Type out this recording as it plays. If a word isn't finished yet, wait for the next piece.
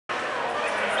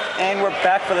And we're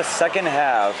back for the second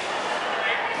half.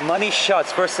 Money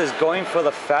shots versus going for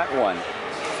the fat one.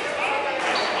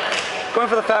 Going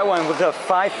for the fat one with a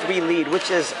 5-3 lead,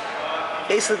 which is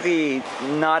basically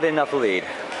not enough lead.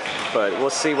 But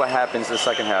we'll see what happens in the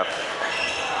second half.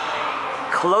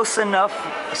 Close enough,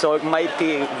 so it might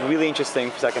be really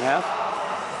interesting for second half.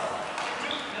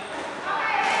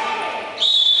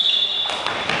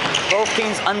 Both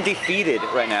teams undefeated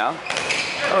right now.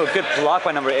 Oh, good block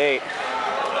by number 8.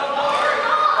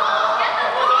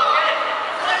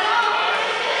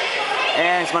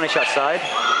 And it's money shot side.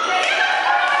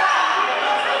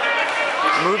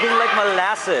 Moving like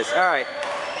molasses. All right.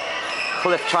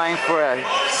 Cliff trying for a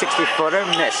 60-footer.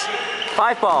 Miss.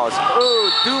 5 balls.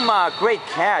 Ooh, Duma, great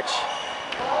catch.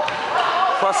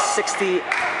 Plus 68.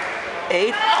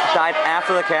 Died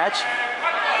after the catch.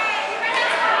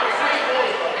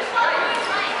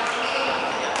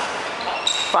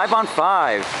 Five on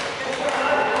 5.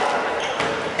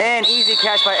 And easy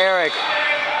catch by Eric.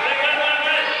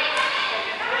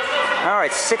 All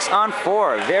right, 6 on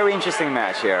 4. Very interesting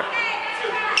match here.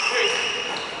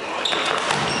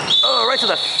 Oh, right to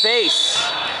the face.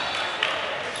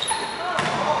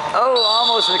 Oh,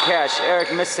 almost the catch.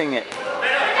 Eric missing it.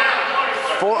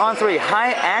 4 on 3.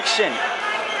 High action.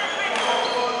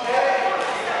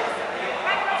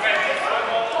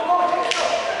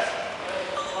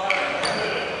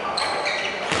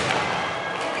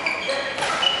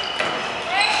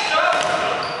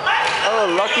 Oh,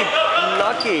 lucky.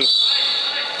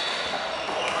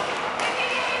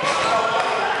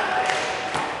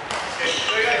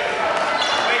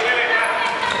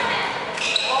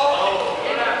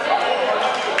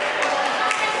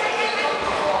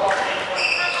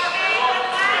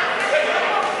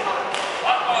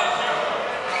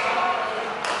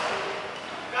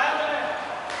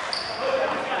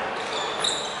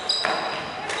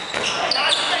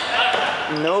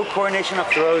 No coordination of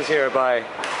throws here by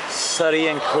Suddy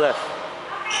and Cliff.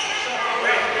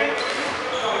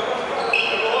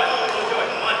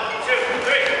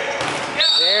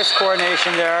 There's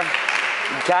coordination there.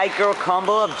 Guy-girl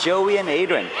combo of Joey and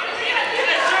Adrian.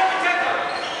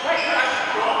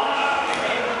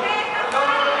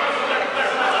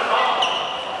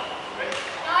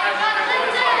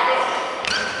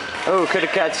 Oh, could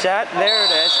have catch that. There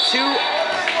it is.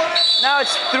 Now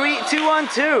it's 2 on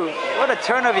 2. What a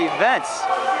turn of events.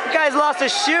 The guy's lost a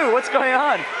shoe. What's going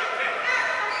on?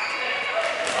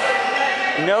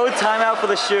 No timeout for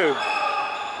the shoe.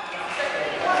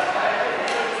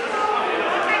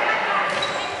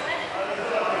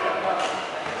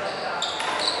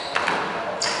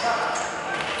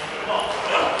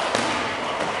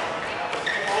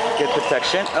 Good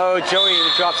protection. Oh, Joey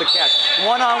drops a catch.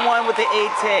 1-on-1 with the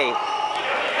 8A.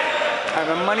 All right,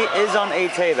 my money is on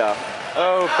 8A though.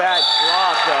 Oh, bad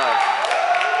block though.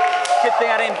 Good thing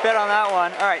I didn't bet on that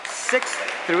one. All right,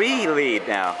 6-3 lead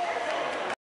now.